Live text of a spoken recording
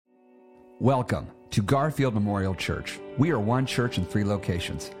Welcome to Garfield Memorial Church. We are one church in 3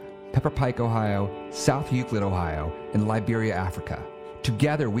 locations: Pepper Pike, Ohio, South Euclid, Ohio, and Liberia, Africa.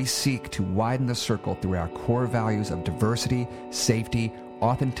 Together, we seek to widen the circle through our core values of diversity, safety,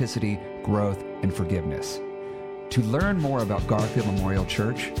 authenticity, growth, and forgiveness. To learn more about Garfield Memorial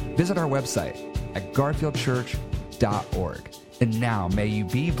Church, visit our website at garfieldchurch.org. And now, may you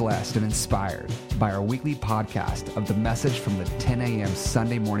be blessed and inspired by our weekly podcast of the message from the 10 a.m.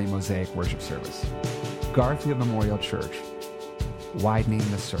 Sunday morning Mosaic worship service. Garfield Memorial Church, widening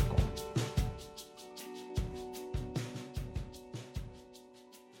the circle.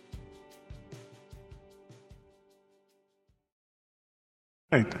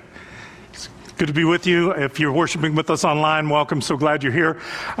 Right. Good to be with you. If you're worshiping with us online, welcome. So glad you're here.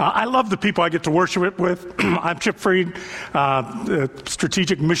 I love the people I get to worship with. I'm Chip Freed, the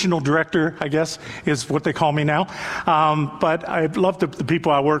Strategic Missional Director, I guess, is what they call me now. But I love the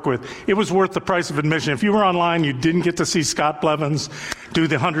people I work with. It was worth the price of admission. If you were online, you didn't get to see Scott Blevins do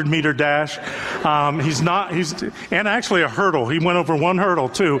the 100-meter dash. And actually a hurdle. He went over one hurdle,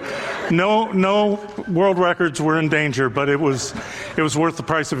 too. No world records were in danger, but it was worth the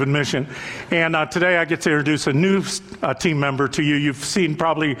price of admission. And today I get to introduce a new team member to you. You've seen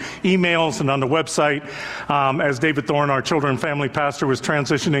probably emails and on the website as David Thorne, our children and family pastor, was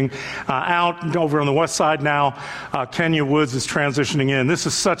transitioning out over on the west side now. Kenya Woods is transitioning in. This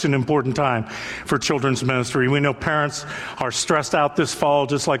is such an important time for children's ministry. We know parents are stressed out this fall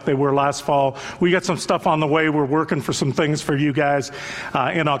just like they were last fall. We got some stuff on the way. We're working for some things for you guys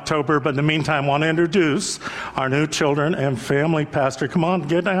in October. But in the meantime, I want to introduce our new children and family pastor. Come on,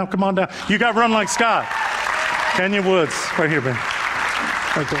 get down. Come on down. You got run like Scott. Kenya Woods, right here, Ben.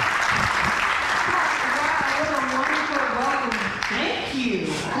 Right there. Thank you.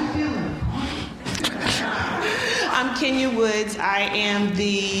 I'm feeling. I'm Kenya Woods. I am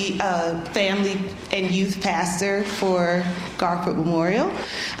the family and youth pastor for Garfield Memorial.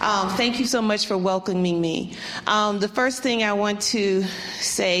 Thank you so much for welcoming me. The first thing I want to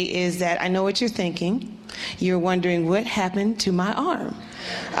say is that I know what you're thinking. You're wondering what happened to my arm.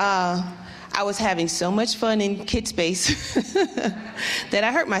 I was having so much fun in Kid Space that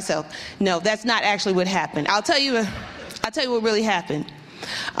I hurt myself. No, that's not actually what happened. I'll tell you what really happened.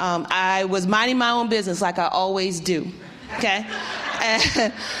 I was minding my own business like I always do. Okay?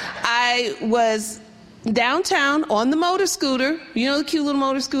 I was downtown on the motor scooter. You know the cute little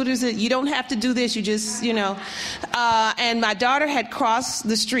motor scooters that you don't have to do this, you just, and my daughter had crossed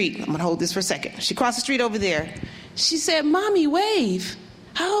the street. I'm going to hold this for a second. She crossed the street over there. She said, "Mommy, wave."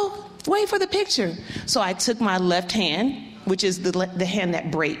 "Oh, wait for the picture." So I took my left hand, which is the hand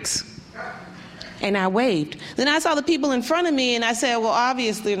that brakes, and I waved. Then I saw the people in front of me, and I said, well,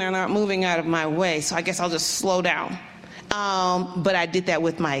 obviously they're not moving out of my way, so I guess I'll just slow down. But I did that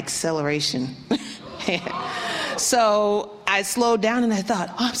with my acceleration. So I slowed down, and I thought,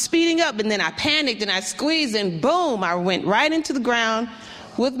 oh, I'm speeding up. And then I panicked, and I squeezed, and boom, I went right into the ground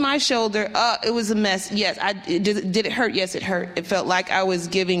with my shoulder. It was a mess. Yes, did it hurt? Yes, it hurt. It felt like I was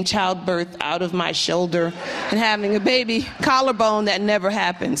giving childbirth out of my shoulder and having a baby collarbone that never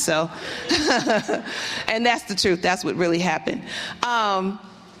happened. So, and that's the truth. That's what really happened.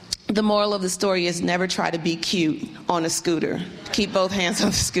 The moral of the story is never try to be cute on a scooter. Keep both hands on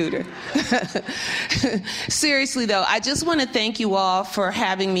the scooter. Seriously, though, I just want to thank you all for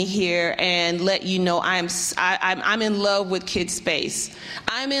having me here and let you know I'm in love with Kid Space.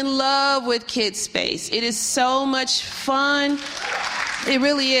 I'm in love with Kid Space. It is so much fun. It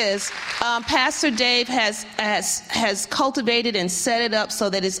really is. Pastor Dave has cultivated and set it up so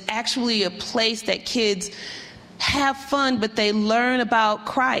that it's actually a place that kids have fun, but they learn about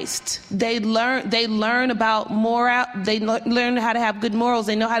Christ. They learn about moral. They learn how to have good morals.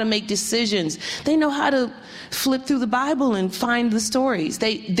 They know how to make decisions. They know how to flip through the Bible and find the stories.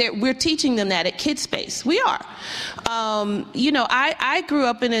 We're teaching them that at Kid Space. We are. I grew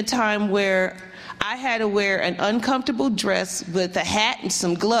up in a time where I had to wear an uncomfortable dress with a hat and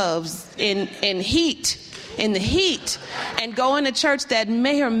some gloves in the heat, and go in a church that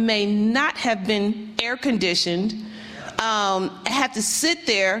may or may not have been air conditioned. Have to sit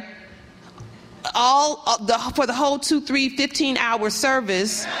there for the whole 15-hour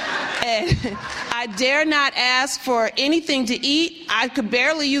service, and I dare not ask for anything to eat. I could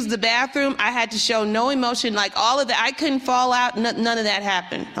barely use the bathroom. I had to show no emotion, like all of that. I couldn't fall out. None of that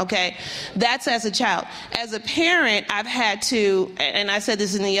happened. Okay, that's as a child. As a parent, I've had to, and I said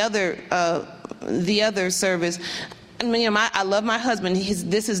this in the other service, I mean, I love my husband.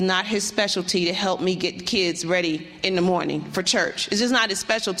 This is not his specialty to help me get kids ready in the morning for church. It's just not his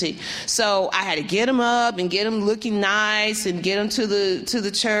specialty. So I had to get him up and get him looking nice and get him to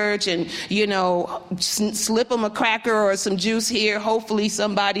the church and, slip him a cracker or some juice here. Hopefully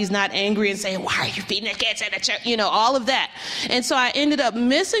somebody's not angry and saying, why are you feeding the kids at the church? All of that. And so I ended up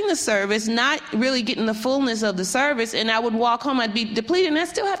missing the service, not really getting the fullness of the service. And I would walk home, I'd be depleted, and I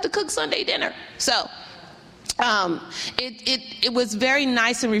still have to cook Sunday dinner. So it was very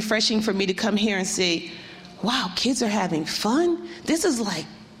nice and refreshing for me to come here and see, wow, kids are having fun. This is like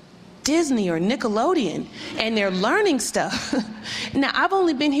Disney or Nickelodeon, and they're learning stuff. Now, I've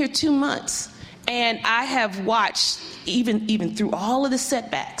only been here 2 months, and I have watched, even through all of the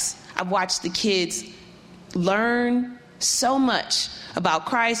setbacks, I've watched the kids learn so much about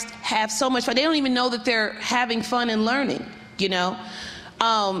Christ, have so much fun. They don't even know that they're having fun and learning,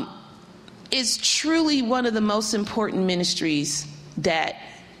 It's truly one of the most important ministries that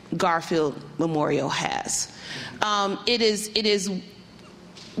Garfield Memorial has. It is,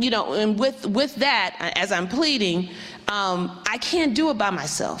 and with that, as I'm pleading, I can't do it by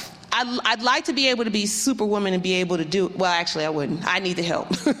myself. I'd like to be able to be Superwoman and be able to do, well, actually I wouldn't. I need the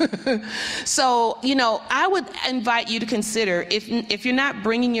help. So, I would invite you to consider, if you're not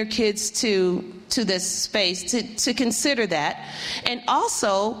bringing your kids to this space, to consider that. And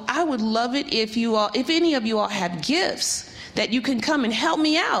also, I would love it if any of you all have gifts that you can come and help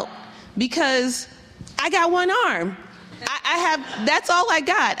me out, because I got one arm. That's all I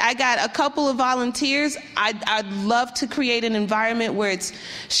got. I got a couple of volunteers. I'd love to create an environment where it's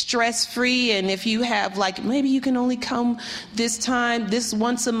stress-free, and if you have, maybe you can only come this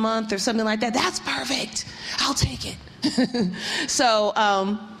once a month or something like that, that's perfect. I'll take it. So,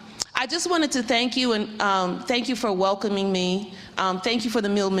 I just wanted to thank you, and thank you for welcoming me. Thank you for the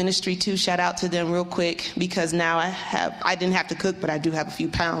meal ministry too. Shout out to them real quick, because now I didn't have to cook, but I do have a few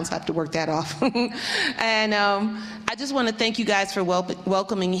pounds. I have to work that off. And I just want to thank you guys for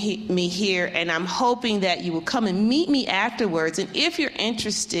welcoming me here, and I'm hoping that you will come and meet me afterwards. And if you're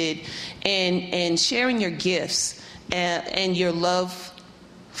interested in sharing your gifts and your love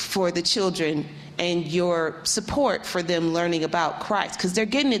for the children, and your support for them learning about Christ, because they're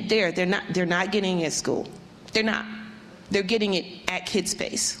getting it there. They're not getting it at school. They're not. They're getting it at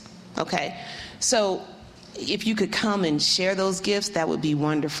KidSpace. Okay? So if you could come and share those gifts, that would be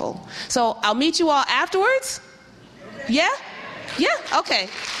wonderful. So I'll meet you all afterwards. Yeah? Yeah? Okay.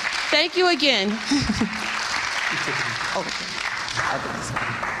 Thank you again.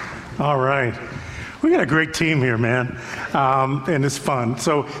 All right. We got a great team here, man, and it's fun.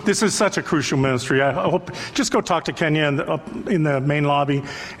 So this is such a crucial ministry. I hope, just go talk to Kenya in the main lobby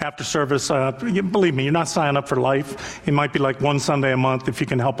after service. Believe me, you're not signing up for life. It might be like one Sunday a month if you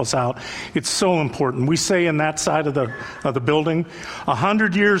can help us out. It's so important. We say in that side of the building,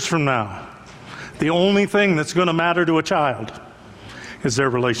 100 years from now, the only thing that's going to matter to a child is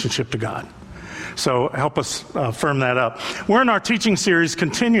their relationship to God. So help us firm that up. We're in our teaching series,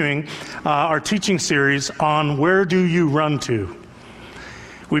 continuing our teaching series on where do you run to?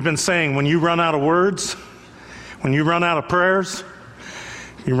 We've been saying when you run out of words, when you run out of prayers,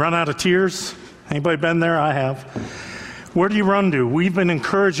 you run out of tears. Anybody been there? I have. Where do you run to? We've been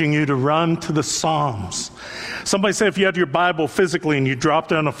encouraging you to run to the Psalms. Somebody said if you had your Bible physically and you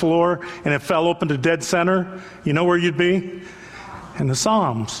dropped it on the floor and it fell open to dead center, you know where you'd be? In the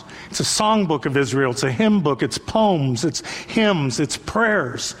Psalms. It's a songbook of Israel. It's a hymn book. It's poems. It's hymns. It's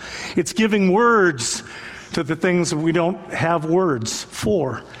prayers. It's giving words to the things that we don't have words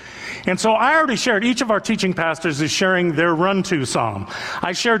for. And so I already shared, each of our teaching pastors is sharing their run-to psalm.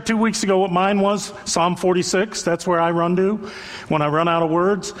 I shared 2 weeks ago what mine was, Psalm 46. That's where I run to when I run out of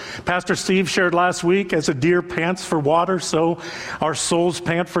words. Pastor Steve shared last week, as a deer pants for water, so our souls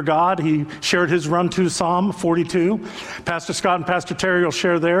pant for God. He shared his run-to Psalm 42. Pastor Scott and Pastor Terry will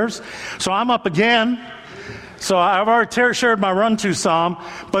share theirs. So I'm up again. So I've already shared my run-to psalm,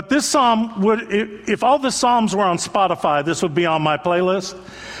 but this psalm if all the psalms were on Spotify, this would be on my playlist.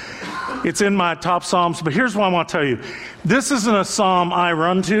 It's in my top psalms, but here's what I want to tell you. This isn't a psalm I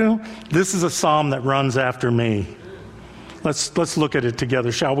run to. This is a psalm that runs after me. Let's look at it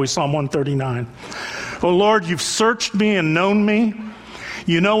together, shall we? Psalm 139. Oh Lord, you've searched me and known me.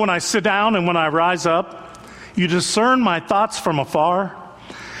 You know when I sit down and when I rise up. You discern my thoughts from afar.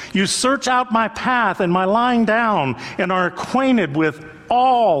 You search out my path and my lying down and are acquainted with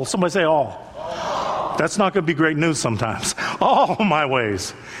all. Somebody say all. That's not going to be great news sometimes. All my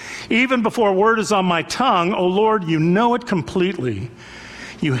ways. Even before a word is on my tongue, O Lord, you know it completely.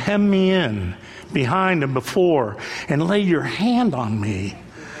 You hem me in, behind and before, and lay your hand on me.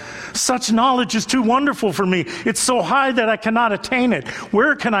 Such knowledge is too wonderful for me. It's so high that I cannot attain it.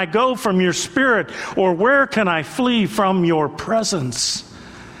 Where can I go from your spirit, or where can I flee from your presence?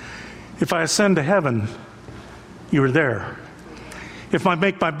 If I ascend to heaven, you are there. If I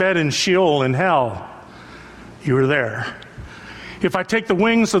make my bed in Sheol, in hell, you are there. If I take the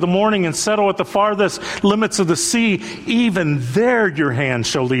wings of the morning and settle at the farthest limits of the sea, even there your hand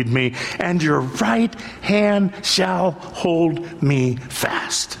shall lead me, and your right hand shall hold me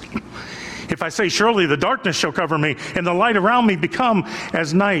fast. If I say, surely the darkness shall cover me, and the light around me become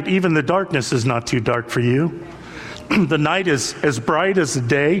as night, even the darkness is not too dark for you. The night is as bright as the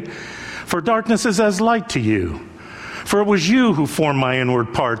day, for darkness is as light to you. For it was you who formed my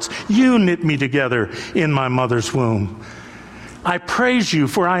inward parts. You knit me together in my mother's womb. I praise you,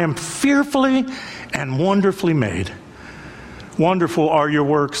 for I am fearfully and wonderfully made. Wonderful are your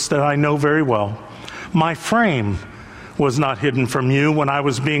works that I know very well. My frame was not hidden from you when I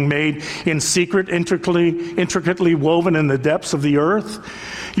was being made in secret, intricately woven in the depths of the earth.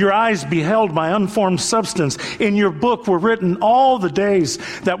 Your eyes beheld my unformed substance. In your book were written all the days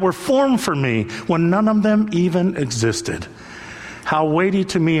that were formed for me, when none of them even existed. How weighty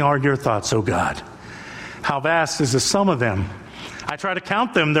to me are your thoughts, O God. How vast is the sum of them. I try to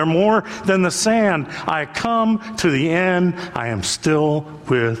count them. They're more than the sand. I come to the end. I am still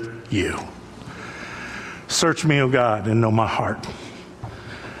with you. Search me, O God, and know my heart.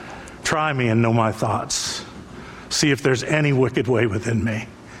 Try me and know my thoughts. See if there's any wicked way within me,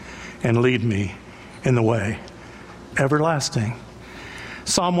 and lead me in the way everlasting.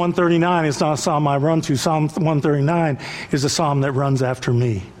 Psalm 139 is not a psalm I run to. Psalm 139 is a psalm that runs after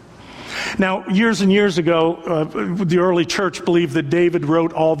me. Now, years and years ago, the early church believed that David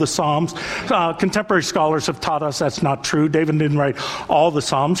wrote all the Psalms. Contemporary scholars have taught us that's not true. David didn't write all the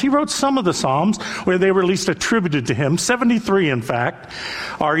Psalms. He wrote some of the Psalms where they were at least attributed to him. 73, in fact,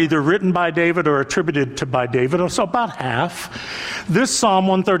 are either written by David or attributed to by David, so about half. This Psalm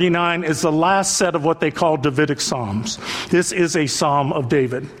 139 is the last set of what they call Davidic Psalms. This is a Psalm of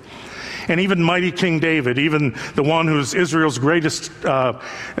David. And even mighty King David, even the one who's Israel's greatest,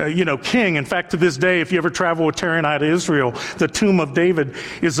 king. In fact, to this day, if you ever travel with Terry and I to Israel, the tomb of David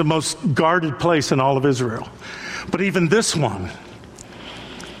is the most guarded place in all of Israel. But even this one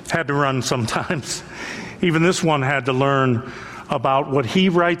had to run sometimes. Even this one had to learn about what he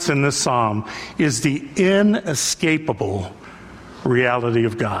writes in this psalm is the inescapable reality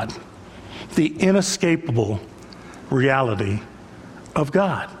of God. The inescapable reality of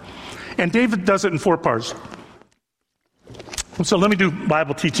God. And David does it in 4 parts. So let me do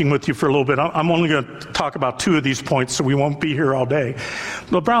Bible teaching with you for a little bit. I'm only going to talk about 2 of these points, so we won't be here all day.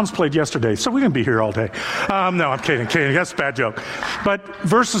 The Browns played yesterday, so we're going to be here all day. No, I'm kidding. That's a bad joke. But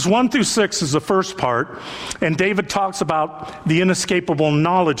verses 1 through 6 is the first part, and David talks about the inescapable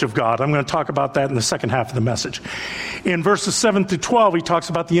knowledge of God. I'm going to talk about that in the second half of the message. In verses 7 through 12, he talks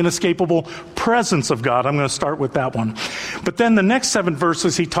about the inescapable presence of God. I'm going to start with that one. But then the next 7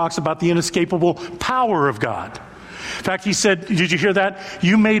 verses, he talks about the inescapable power of God. In fact, he said, did you hear that?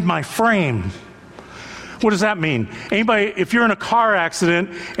 You made my frame. What does that mean? Anybody, if you're in a car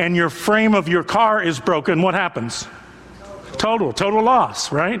accident and your frame of your car is broken, what happens? Total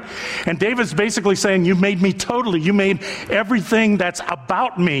loss, right? And David's basically saying, you made me totally. You made everything that's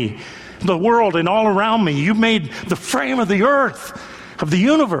about me, the world and all around me. You made the frame of the earth, of the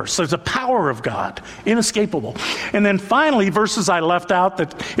universe. There's a power of God, inescapable. And then finally, verses I left out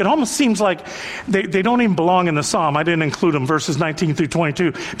that it almost seems like they don't even belong in the psalm. I didn't include them, verses 19 through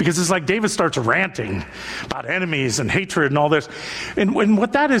 22, because it's like David starts ranting about enemies and hatred and all this. And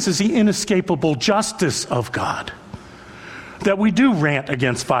what that is the inescapable justice of God. That we do rant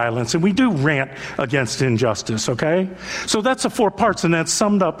against violence and we do rant against injustice, okay? So that's the 4 parts, and that's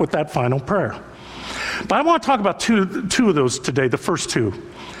summed up with that final prayer. But I want to talk about two of those today, the first 2.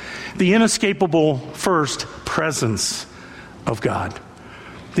 The inescapable first presence of God.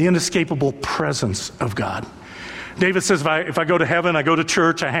 The inescapable presence of God. David says, if I go to heaven, I go to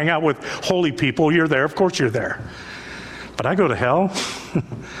church, I hang out with holy people, you're there. Of course you're there. But I go to hell.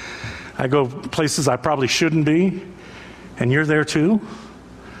 I go places I probably shouldn't be, and you're there too.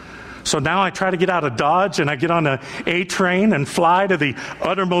 So now I try to get out of Dodge and I get on a train and fly to the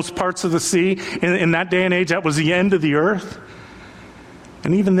uttermost parts of the sea. In that day and age, that was the end of the earth.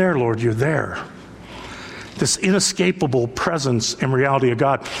 And even there, Lord, you're there. this inescapable presence and reality of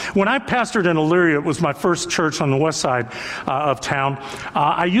God. When I pastored in Elyria, it was my first church on the west side of town.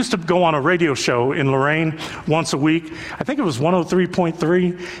 I used to go on a radio show in Lorain once a week. I think it was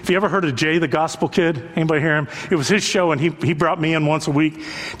 103.3. If you ever heard of Jay the Gospel Kid, anybody hear him? It was his show, and he brought me in once a week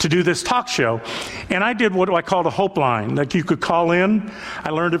to do this talk show. And I did what I called a hope line. Like, you could call in. I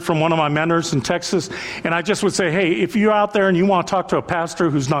learned it from one of my mentors in Texas. And I just would say, hey, if you're out there and you want to talk to a pastor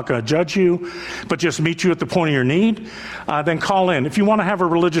who's not going to judge you, but just meet you at the point of your need, then call in. If you want to have a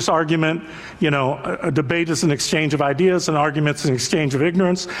religious argument, a debate is an exchange of ideas, an argument's an exchange of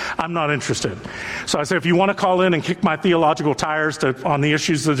ignorance, I'm not interested. So I say, if you want to call in and kick my theological tires on the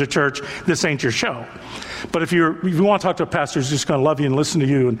issues of the church, this ain't your show. But if you want to talk to a pastor who's just going to love you and listen to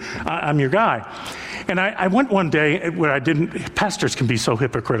you, and I'm your guy. And I went one day where pastors can be so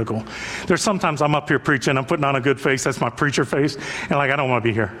hypocritical. There's sometimes I'm up here preaching, I'm putting on a good face, that's my preacher face, and I don't want to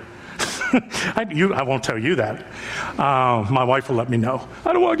be here. I won't tell you that. My wife will let me know.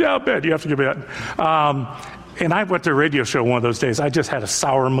 I don't want to get out of bed. You have to get bed. And I went to a radio show one of those days. I just had a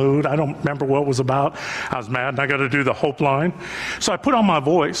sour mood. I don't remember what it was about. I was mad, and I got to do the hope line. So I put on my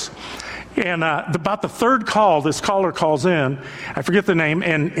voice. And about the third call, this caller calls in. I forget the name.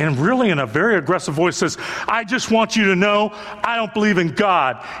 And really in a very aggressive voice says, I just want you to know I don't believe in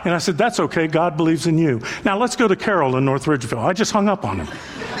God. And I said, that's okay. God believes in you. Now let's go to Carol in North Ridgeville. I just hung up on him.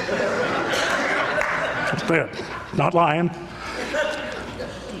 Not lying.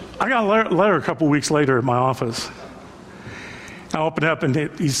 I got a letter a couple weeks later at my office. I opened up and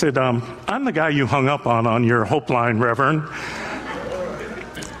he said, I'm the guy you hung up on your hope line, Reverend.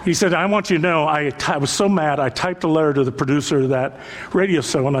 He said, I want you to know, I was so mad, I typed a letter to the producer of that radio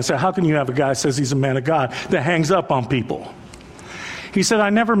show, and I said, how can you have a guy who says he's a man of God that hangs up on people? He said, I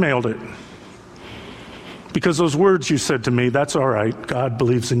never mailed it. Because those words you said to me, that's all right, God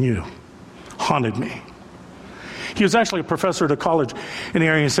believes in you, haunted me. He was actually a professor at a college in the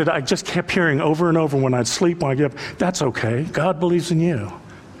area. He said, I just kept hearing over and over when I'd sleep, when I get up, that's okay, God believes in you.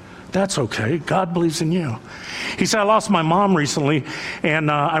 That's okay, God believes in you. He said, I lost my mom recently,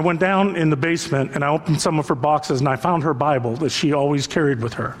 and I went down in the basement, and I opened some of her boxes, and I found her Bible that she always carried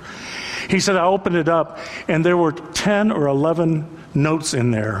with her. He said, I opened it up, and there were 10 or 11 notes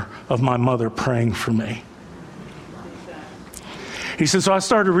in there of my mother praying for me. He said, so I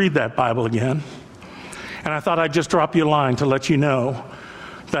started to read that Bible again. And I thought I'd just drop you a line to let you know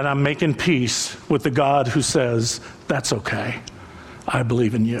that I'm making peace with the God who says, that's okay. I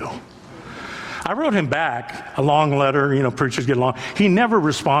believe in you. I wrote him back a long letter. Preachers get long. He never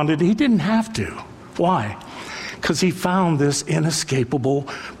responded. He didn't have to. Why? Because he found this inescapable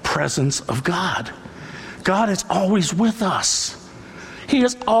presence of God. God is always with us.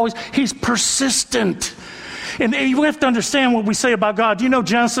 He's persistent. And you have to understand what we say about God. Do you know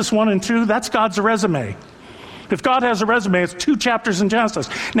Genesis 1 and 2? That's God's resume. If God has a resume, it's 2 chapters in Genesis.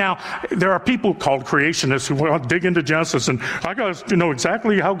 Now, there are people called creationists who want to dig into Genesis, and I got to know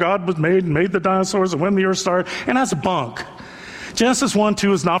exactly how God was made and made the dinosaurs and when the earth started, and that's bunk. Genesis 1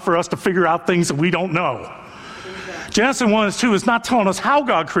 2 is not for us to figure out things that we don't know. Genesis 1 and 2 is not telling us how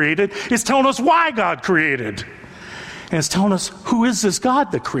God created, it's telling us why God created. And it's telling us who is this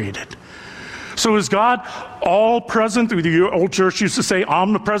God that created. So is God all present? The old church used to say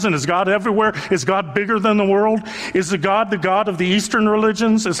omnipresent. Is God everywhere? Is God bigger than the world? Is the God of the Eastern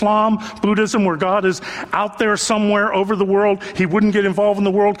religions, Islam, Buddhism, where God is out there somewhere over the world? He wouldn't get involved in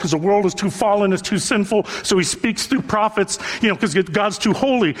the world because the world is too fallen, is too sinful. So he speaks through prophets, because God's too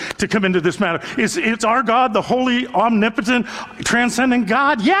holy to come into this matter. Is our God the holy, omnipotent, transcendent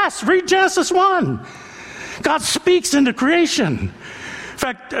God? Yes, read Genesis 1. God speaks into creation. In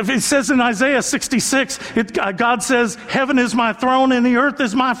fact, it says in Isaiah 66, God says, heaven is my throne and the earth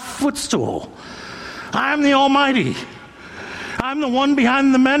is my footstool. I am the Almighty. I'm the one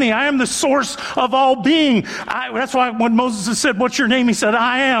behind the many. I am the source of all being. That's why when Moses said, what's your name? He said,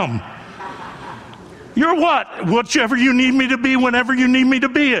 I am. You're what? Whichever you need me to be, whenever you need me to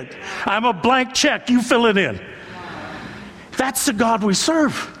be it. I'm a blank check. You fill it in. That's the God we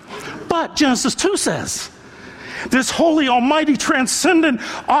serve. But Genesis 2 says, this holy, almighty, transcendent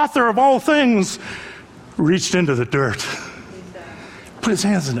author of all things reached into the dirt, put his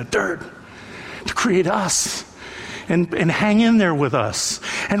hands in the dirt to create us and hang in there with us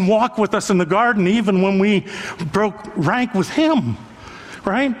and walk with us in the garden even when we broke rank with him,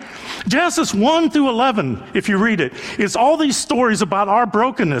 right? Genesis 1 through 11, if you read it, is all these stories about our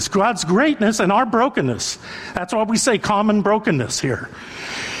brokenness, God's greatness and our brokenness. That's why we say common brokenness here.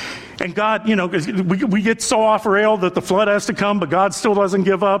 And God, we get so off rail that the flood has to come, but God still doesn't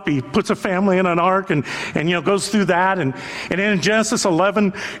give up. He puts a family in an ark and goes through that. And then in Genesis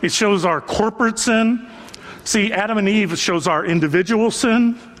 11, it shows our corporate sin, See, Adam and Eve shows our individual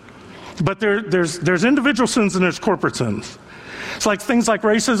sin, but there's individual sins and there's corporate sins. It's like things like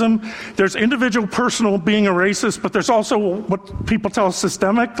racism. There's individual, personal, being a racist, but there's also what people tell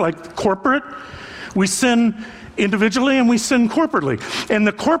systemic, like corporate. We sin individually and we sin corporately. And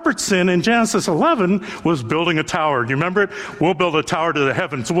the corporate sin in Genesis 11 was building a tower. You remember it? We'll build a tower to the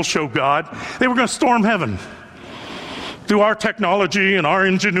heavens. We'll show God. They were going to storm heaven. Through our technology and our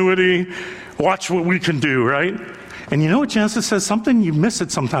ingenuity, watch what we can do, right? And you know what Genesis says? Something, you miss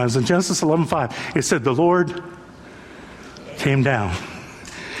it sometimes. In Genesis 11:5, it said, the Lord came down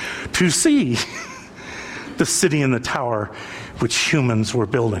to see the city and the tower which humans were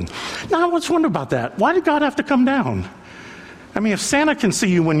building. Now, I was wondering about that. Why did God have to come down? I mean, if Santa can see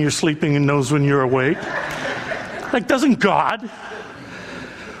you when you're sleeping and knows when you're awake, like, doesn't God?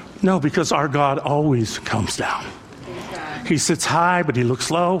 No, because our God always comes down. He sits high, but he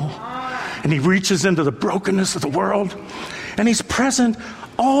looks low, and he reaches into the brokenness of the world, and he's present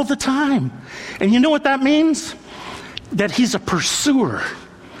all the time. And you know what that means? That he's a pursuer.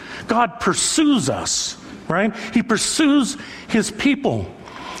 God pursues us, right? He pursues his people.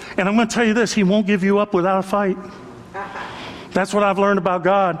 And I'm going to tell you this, he won't give you up without a fight. That's what I've learned about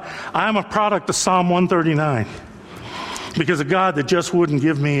God. I'm a product of Psalm 139 because of God that just wouldn't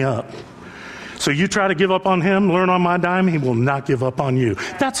give me up. So you try to give up on him, learn on my dime, he will not give up on you.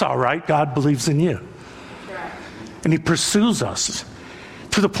 That's all right. God believes in you. And he pursues us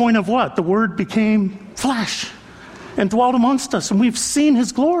to the point of what? The word became flesh and dwelt amongst us, and we've seen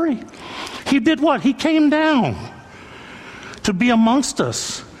his glory. He did what? He came down to be amongst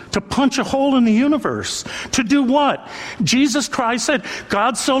us, to punch a hole in the universe. To do what? Jesus Christ said,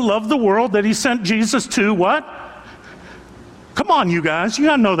 God so loved the world that he sent Jesus to what? Come on, you guys. You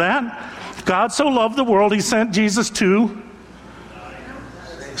got to know that. God so loved the world, he sent Jesus to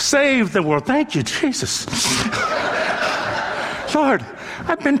save the world. Thank you, Jesus. Lord,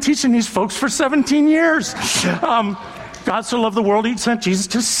 I've been teaching these folks for 17 years. God so loved the world, he sent Jesus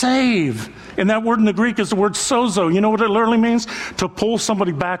to save. And that word in the Greek is the word sozo. You know what it literally means? To pull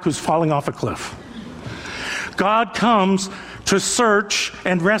somebody back who's falling off a cliff. God comes to search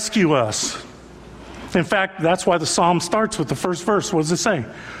and rescue us. In fact, that's why the psalm starts with the first verse. What does it say?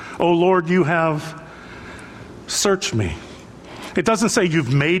 Oh Lord, you have searched me. It doesn't say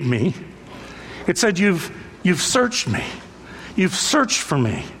you've made me. It said you've searched me. You've searched for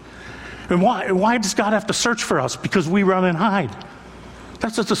me. And why does God have to search for us? Because we run and hide.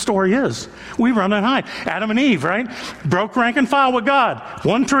 That's what the story is. We run and hide. Adam and Eve, right? Broke rank and file with God.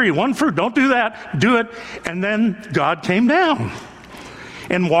 One tree, one fruit. Don't do that. Do it. And then God came down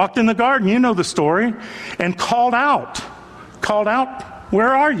and walked in the garden. You know the story. And called out. Called out,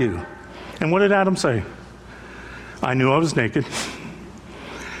 where are you? And what did Adam say? I knew I was naked.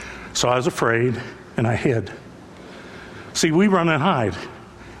 So I was afraid and I hid. See, we run and hide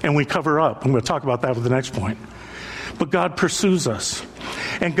and we cover up. I'm going to talk about that with the next point. But God pursues us.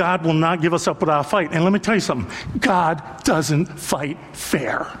 And God will not give us up without a fight. And let me tell you something. God doesn't fight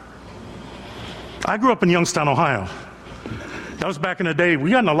fair. I grew up in Youngstown, Ohio. That was back in the day.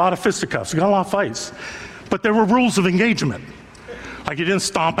 We got in a lot of fisticuffs. We got a lot of fights. But there were rules of engagement. Like you didn't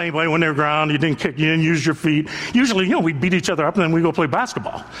stomp anybody when they were ground. You didn't kick. You didn't use your feet. Usually, we'd beat each other up and then we'd go play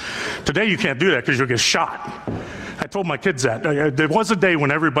basketball. Today, you can't do that because you'll get shot. I told my kids that. There was a day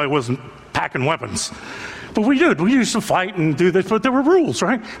when everybody wasn't packing weapons. But we did. We used to fight and do this, but there were rules,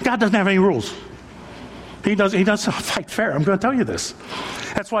 right? God doesn't have any rules. He doesn't fight fair. I'm going to tell you this.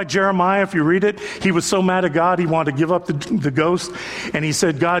 That's why Jeremiah, if you read it, he was so mad at God, he wanted to give up the ghost. And he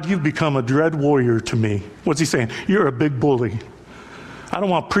said, God, you've become a dread warrior to me. What's he saying? You're a big bully. I don't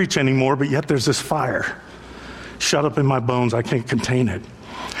want to preach anymore, but yet there's this fire. Shut up in my bones. I can't contain it.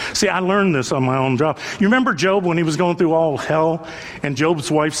 See, I learned this on my own job. You remember Job when he was going through all hell and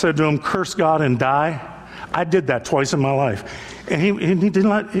Job's wife said to him, curse God and die? I did that twice in my life. And he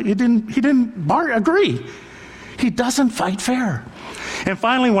didn't agree. He doesn't fight fair. And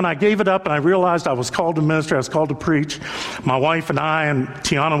finally, when I gave it up and I realized I was called to minister, I was called to preach, my wife and I, and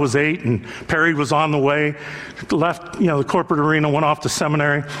Tiana was 8, and Perry was on the way, left the corporate arena, went off to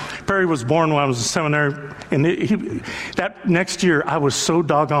seminary. Perry was born when I was in seminary, and that next year, I was so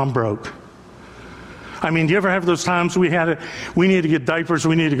doggone broke. I mean, do you ever have those times we needed to get diapers,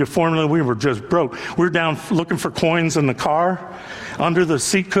 we needed to get formula, we were just broke. We were down looking for coins in the car, under the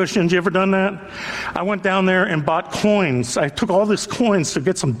seat cushions. You ever done that? I went down there and bought coins. I took all these coins to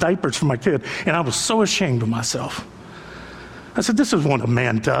get some diapers for my kid, and I was so ashamed of myself. I said, this is what a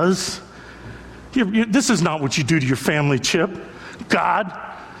man does. This is not what you do to your family, Chip. God.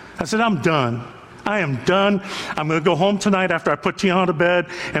 I said, I'm done. I am done. I'm going to go home tonight after I put Tiana to bed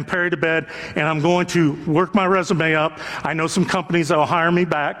and Perry to bed, and I'm going to work my resume up. I know some companies that will hire me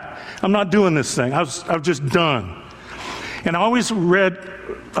back. I'm not doing this thing. I was just done. And I always read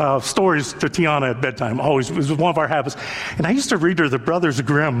stories to Tiana at bedtime. Always. It was one of our habits. And I used to read her the Brothers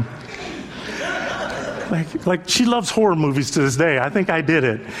Grimm. Like she loves horror movies to this day. I think I did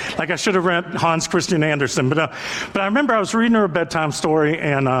it. Like I should have read Hans Christian Andersen. But I remember I was reading her a bedtime story,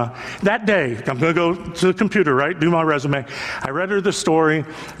 and that day, I'm going to go to the computer, right, do my resume. I read her the story.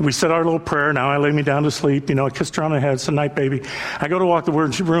 We said our little prayer. Now I lay me down to sleep. I kissed her on the head. It's a night, baby. I go to walk the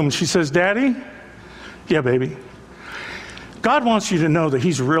room, and she says, Daddy? Yeah, baby. God wants you to know that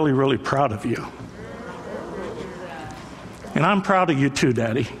he's really, really proud of you. And I'm proud of you too,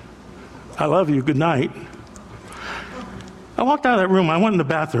 Daddy. I love you. Good night. I walked out of that room. I went in the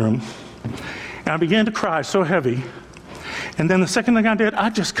bathroom, and I began to cry so heavy. And then the second thing I did, I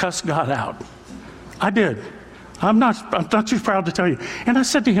just cussed God out. I did. I'm not too proud to tell you. And I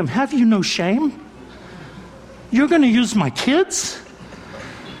said to him, have you no shame? You're going to use my kids?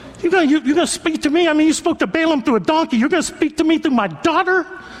 You're going to speak to me? I mean, you spoke to Balaam through a donkey. You're going to speak to me through my daughter?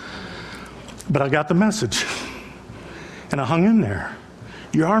 But I got the message, and I hung in there.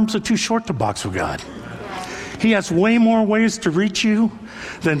 Your arms are too short to box with God. He has way more ways to reach you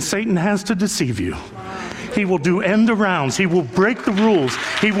than Satan has to deceive you. He will do end arounds. He will break the rules.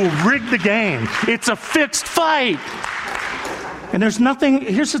 He will rig the game. It's a fixed fight. And there's nothing,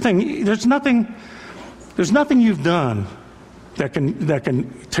 here's the thing, there's nothing you've done that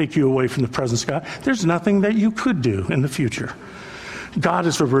can take you away from the presence of God. There's nothing that you could do in the future. God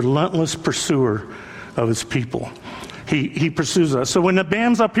is a relentless pursuer of his people. He pursues us. So when the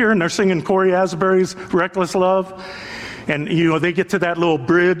band's up here and they're singing Corey Asbury's Reckless Love, and they get to that little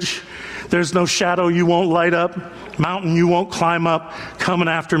bridge, there's no shadow you won't light up, mountain you won't climb up, coming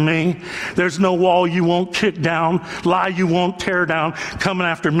after me. There's no wall you won't kick down, lie you won't tear down, coming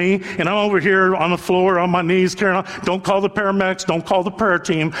after me. And I'm over here on the floor, on my knees, carrying on. Don't call the paramedics, don't call the prayer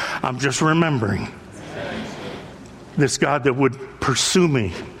team. I'm just remembering this God that would pursue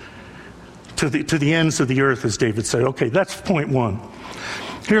me to the ends of the earth, as David said. Okay, that's point one.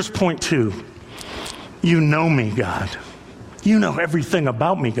 Here's point two. You know me, God. You know everything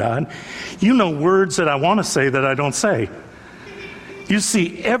about me, God. You know words that I want to say that I don't say. You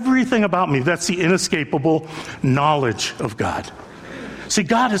see everything about me. That's the inescapable knowledge of God. See,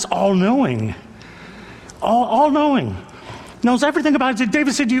 God is all-knowing. All-knowing. Knows everything about it.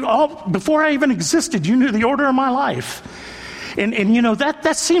 David said, before I even existed, you knew the order of my life. And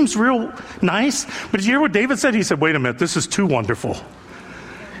that seems real nice. But did you hear what David said? He said, wait a minute, this is too wonderful.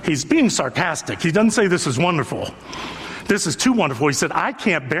 He's being sarcastic. He doesn't say this is wonderful. This is too wonderful. He said, I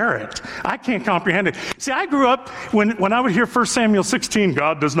can't bear it. I can't comprehend it. See, I grew up when I would hear 1 Samuel 16,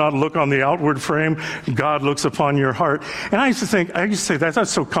 God does not look on the outward frame. God looks upon your heart. And I used to say, that's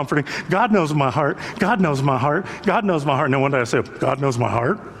so comforting. God knows my heart. God knows my heart. God knows my heart. And then one day I said, God knows my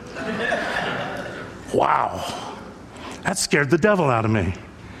heart? Wow. That scared the devil out of me.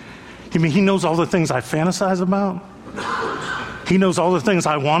 You mean he knows all the things I fantasize about? He knows all the things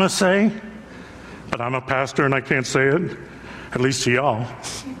I want to say? But I'm a pastor and I can't say it, at least to y'all.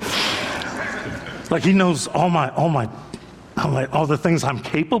 Like he knows all the things I'm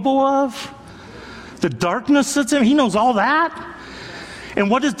capable of, the darkness that's in. He knows all that.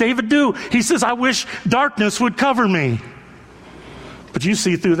 And what does David do? He says, I wish darkness would cover me. But you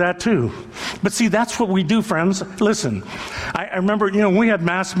see through that too. But see, that's what we do, friends. Listen, I remember, we had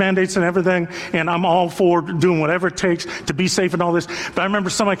mask mandates and everything, and I'm all for doing whatever it takes to be safe and all this. But I remember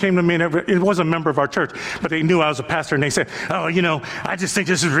somebody came to me, and it was a member of our church, but they knew I was a pastor, and they said, I just think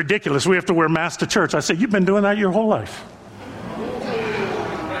this is ridiculous. We have to wear masks to church. I said, you've been doing that your whole life.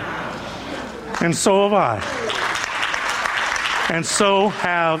 And so have I. And so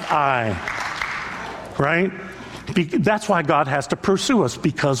have I. Right? That's why God has to pursue us,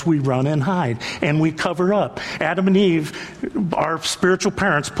 because we run and hide and we cover up. Adam and Eve, our spiritual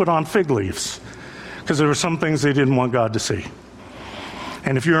parents, put on fig leaves because there were some things they didn't want God to see.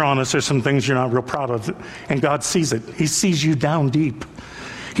 And if you're honest, there's some things you're not real proud of, and God sees it. He sees you down deep.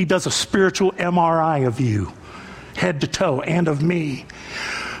 He does a spiritual MRI of you, head to toe, and of me.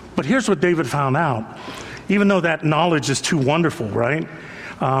 But here's what David found out. Even though that knowledge is too wonderful, right?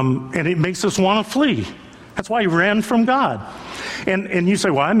 And it makes us want to flee. That's why he ran from God. And you say,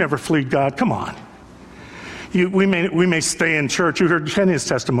 well, I never fled God. Come on. We may stay in church. You heard Kenny's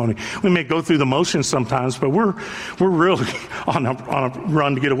testimony. We may go through the motions sometimes, but we're really on a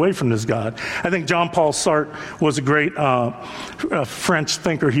run to get away from this God. I think John Paul Sartre was a great French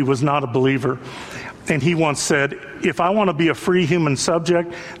thinker. He was not a believer. And he once said, if I want to be a free human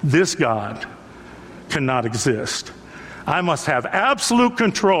subject, this God cannot exist. I must have absolute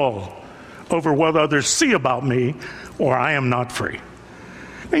control over what others see about me, or I am not free.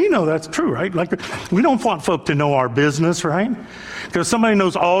 And you know that's true, right? Like, we don't want folk to know our business, right? Because somebody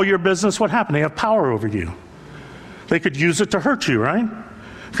knows all your business, what happened? They have power over you. They could use it to hurt you, right?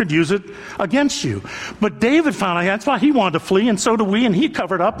 Could use it against you. But David found out that's why he wanted to flee, and so do we, and he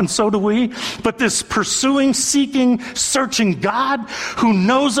covered up, and so do we. But this pursuing, seeking, searching God who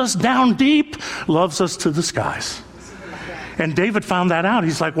knows us down deep loves us to the skies. And David found that out.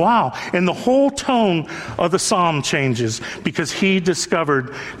 He's like, wow. And the whole tone of the psalm changes because he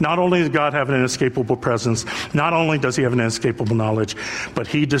discovered not only does God have an inescapable presence, not only does he have an inescapable knowledge, but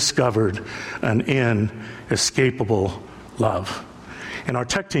he discovered an inescapable love. And our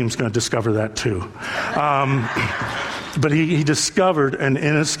tech team's going to discover that too. But he discovered an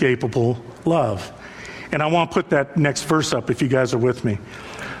inescapable love. And I want to put that next verse up if you guys are with me.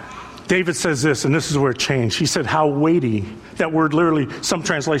 David says this, and this is where it changed. He said, how weighty. That word literally, some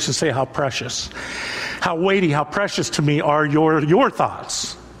translations say how precious. How weighty, how precious to me are your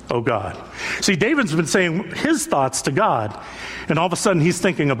thoughts, O God. See, David's been saying his thoughts to God, and all of a sudden he's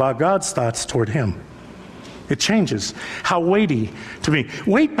thinking about God's thoughts toward him. It changes. How weighty to me.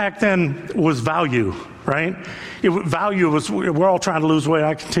 Weight back then was value, right? Value was, we're all trying to lose weight.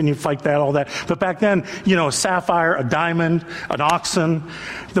 I continue to fight that, all that. But back then, you know, a sapphire, a diamond, an oxen,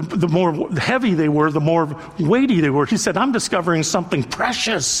 the more heavy they were, the more weighty they were. He said, I'm discovering something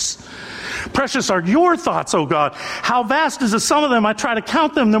precious. Precious are your thoughts, O God. How vast is the sum of them? I try to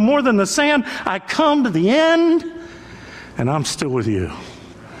count them. They're more than the sand. I come to the end, and I'm still with you.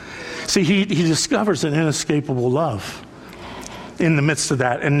 See, he discovers an inescapable love in the midst of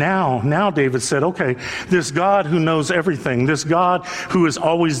that. And now David said, okay, this God who knows everything, this God who is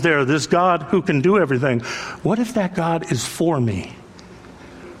always there, this God who can do everything, what if that God is for me,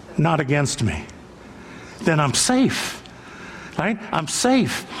 not against me? Then I'm safe, right? I'm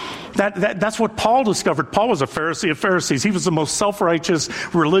safe. That's what Paul discovered. Paul was a Pharisee of Pharisees. He was the most self-righteous,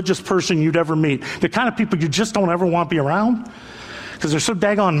 religious person you'd ever meet. The kind of people you just don't ever want to be around. Because they're so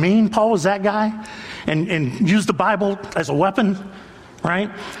daggone mean. Paul was that guy and used the Bible as a weapon,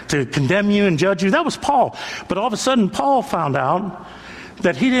 right, to condemn you and judge you. That was Paul. But all of a sudden, Paul found out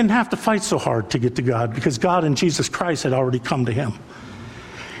that he didn't have to fight so hard to get to God because God and Jesus Christ had already come to him.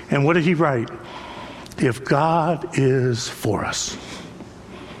 And what did he write? If God is for us,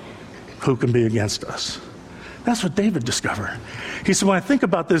 who can be against us? That's what David discovered. He said, when I think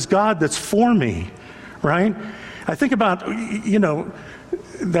about this God that's for me, right, I think about, you know,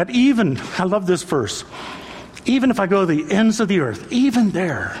 that even, I love this verse, even if I go to the ends of the earth, even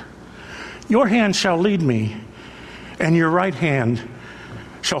there, your hand shall lead me, and your right hand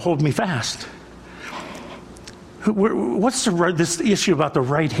shall hold me fast. What's this issue about the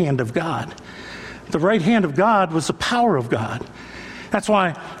right hand of God? The right hand of God was the power of God. That's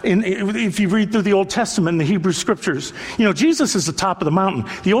why if you read through the Old Testament and the Hebrew Scriptures, you know, Jesus is the top of the mountain.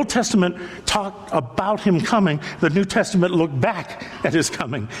 The Old Testament talked about him coming. The New Testament looked back at his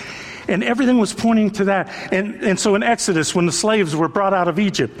coming. And everything was pointing to that. And so in Exodus, when the slaves were brought out of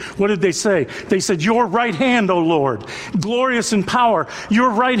Egypt, what did they say? They said, your right hand, O Lord, glorious in power. Your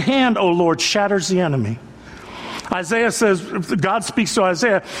right hand, O Lord, shatters the enemy. Isaiah says, God speaks to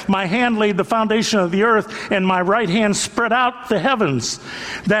Isaiah, my hand laid the foundation of the earth, and my right hand spread out the heavens,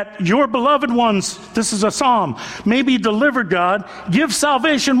 that your beloved ones, this is a psalm, may be delivered, God. Give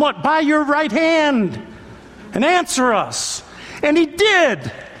salvation, what? By your right hand. And answer us. And he did.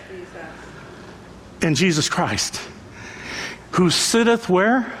 In Jesus Christ, who sitteth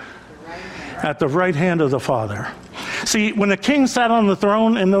where? At the right hand of the Father. See, when the king sat on the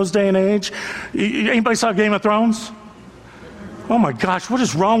throne in those day and age, anybody saw Game of Thrones? Oh my gosh, what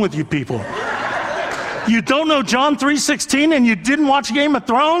is wrong with you people? You don't know John 3:16 and you didn't watch Game of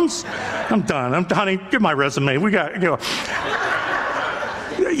Thrones? I'm done. Honey, give my resume. We got to go.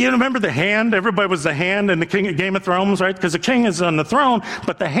 You remember the hand? Everybody was the hand in the Game of Thrones, right? Because the king is on the throne,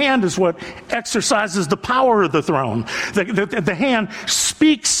 but the hand is what exercises the power of the throne. The hand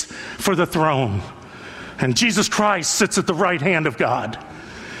speaks for the throne. And Jesus Christ sits at the right hand of God.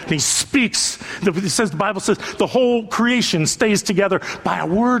 And he speaks. It says, the Bible says, the whole creation stays together by a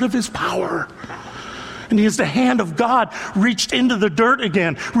word of his power. And he is the hand of God, reached into the dirt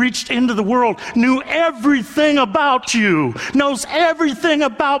again, reached into the world, knew everything about you, knows everything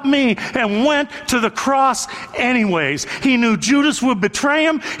about me, and went to the cross anyways. He knew Judas would betray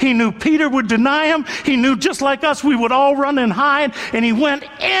him. He knew Peter would deny him. He knew just like us, we would all run and hide, and he went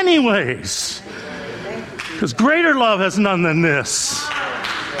anyways. Because greater love has none than this.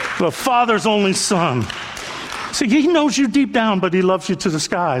 The Father's only Son. See, he knows you deep down, but he loves you to the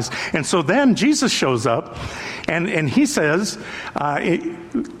skies. And so then Jesus shows up, and he says,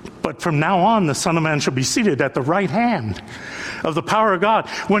 but from now on, the Son of Man shall be seated at the right hand of the power of God.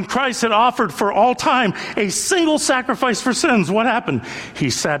 When Christ had offered for all time a single sacrifice for sins, what happened?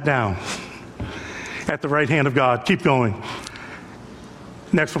 He sat down at the right hand of God. Keep going.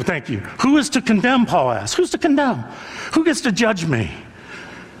 Next one, thank you. Who is to condemn, Paul asks? Who's to condemn? Who gets to judge me?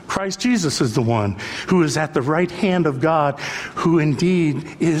 Christ Jesus is the one who is at the right hand of God, who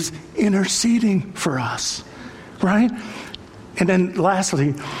indeed is interceding for us, right? And then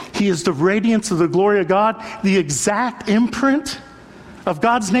lastly, he is the radiance of the glory of God, the exact imprint of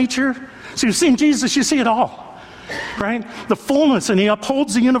God's nature. So you've seen Jesus, you see it all, right? The fullness, and he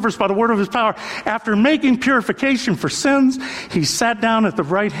upholds the universe by the word of his power. After making purification for sins, he sat down at the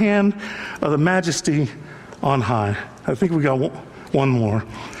right hand of the majesty on high. I think we got one more.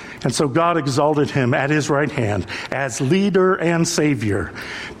 And so God exalted him at his right hand as leader and savior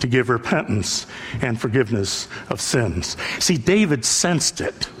to give repentance and forgiveness of sins. See, David sensed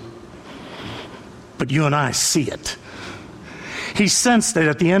it, but you and I see it. He sensed that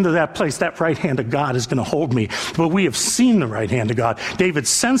at the end of that place, that right hand of God is going to hold me. But we have seen the right hand of God. David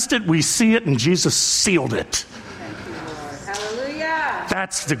sensed it, we see it, and Jesus sealed it. Hallelujah.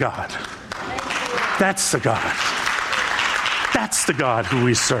 That's the God. That's the God. That's the God who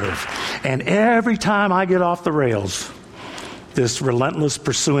we serve. And every time I get off the rails, this relentless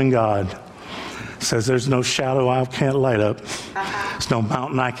pursuing God says there's no shadow I can't light up. There's no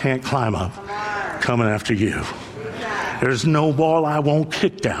mountain I can't climb up. Coming after you. There's no wall I won't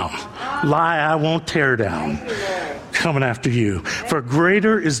kick down. Lie I won't tear down. Coming after you. For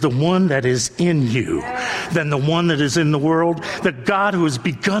greater is the one that is in you than the one that is in the world. The God who has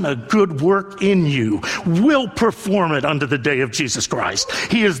begun a good work in you will perform it unto the day of Jesus Christ.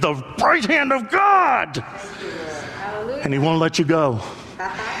 He is the right hand of God. And he won't let you go.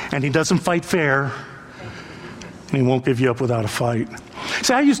 And he doesn't fight fair. And he won't give you up without a fight.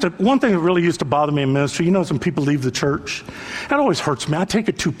 See, one thing that really used to bother me in ministry, when people leave the church, that always hurts me. I take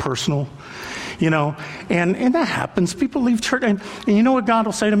it too personal. And that happens. People leave church, and you know what God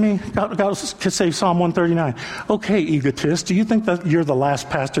will say to me? God will say Psalm 139. Okay, egotist, do you think that you're the last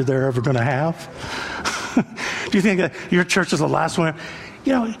pastor they're ever going to have? Do you think that your church is the last one?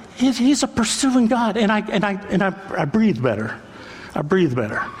 He's a pursuing God, and I breathe better. I breathe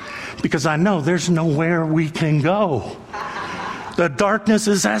better because I know there's nowhere we can go. The darkness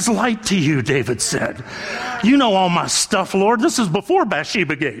is as light to you, David said. You know all my stuff, Lord. This is before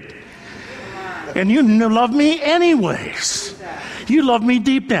Bathsheba Gate. And you love me anyways. You love me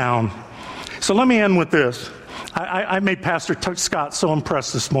deep down. So let me end with this. I made Pastor Scott so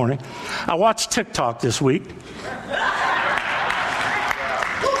impressed this morning. I watched TikTok this week.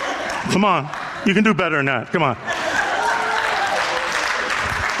 Come on. You can do better than that. Come on.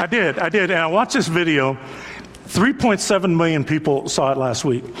 I did. And I watched this video. 3.7 million people saw it last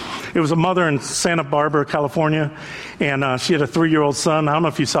week. It was a mother in Santa Barbara, California, and she had a 3-year-old son. I don't know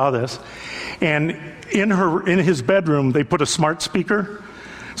if you saw this. And in his bedroom, they put a smart speaker,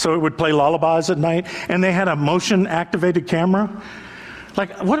 so it would play lullabies at night. And they had a motion-activated camera.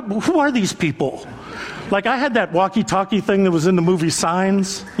 Like, who are these people? Like, I had that walkie-talkie thing that was in the movie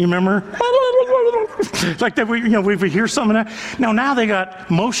Signs. You remember? Like that, we would hear something. Now they got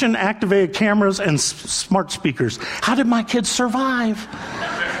motion-activated cameras and smart speakers. How did my kids survive?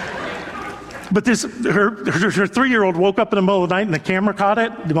 But her 3-year-old woke up in the middle of the night and the camera caught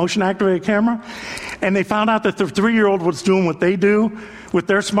it, the motion-activated camera, and they found out that the 3-year-old was doing what they do with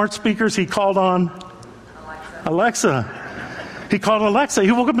their smart speakers. He called on Alexa. He called Alexa.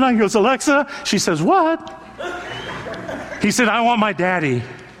 He woke up at night and goes, Alexa. She says, what? He said, I want my daddy.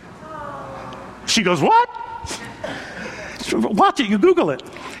 She goes, what? Watch it. You Google it.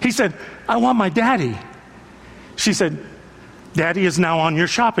 He said, I want my daddy. She said, Daddy is now on your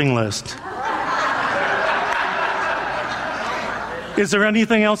shopping list. Is there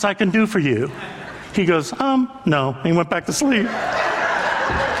anything else I can do for you? He goes, no. He went back to sleep.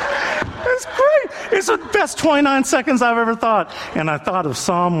 It's great. It's the best 29 seconds I've ever thought. And I thought of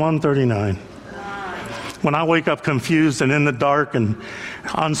Psalm 139. When I wake up confused and in the dark and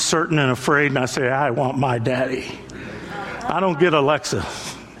uncertain and afraid, and I say, I want my daddy. I don't get Alexa.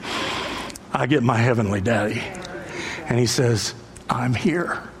 I get my heavenly daddy. And he says, I'm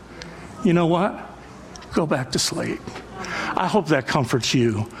here. You know what? Go back to sleep. I hope that comforts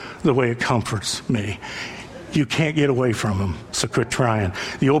you the way it comforts me. You can't get away from him, so quit trying.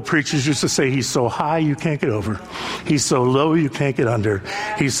 The old preachers used to say, he's so high you can't get over. He's so low you can't get under.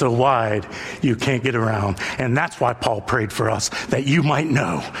 He's so wide you can't get around. And that's why Paul prayed for us, that you might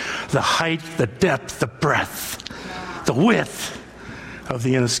know the height, the depth, the breadth the width of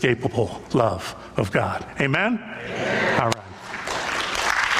the inescapable love of God. Amen? All right.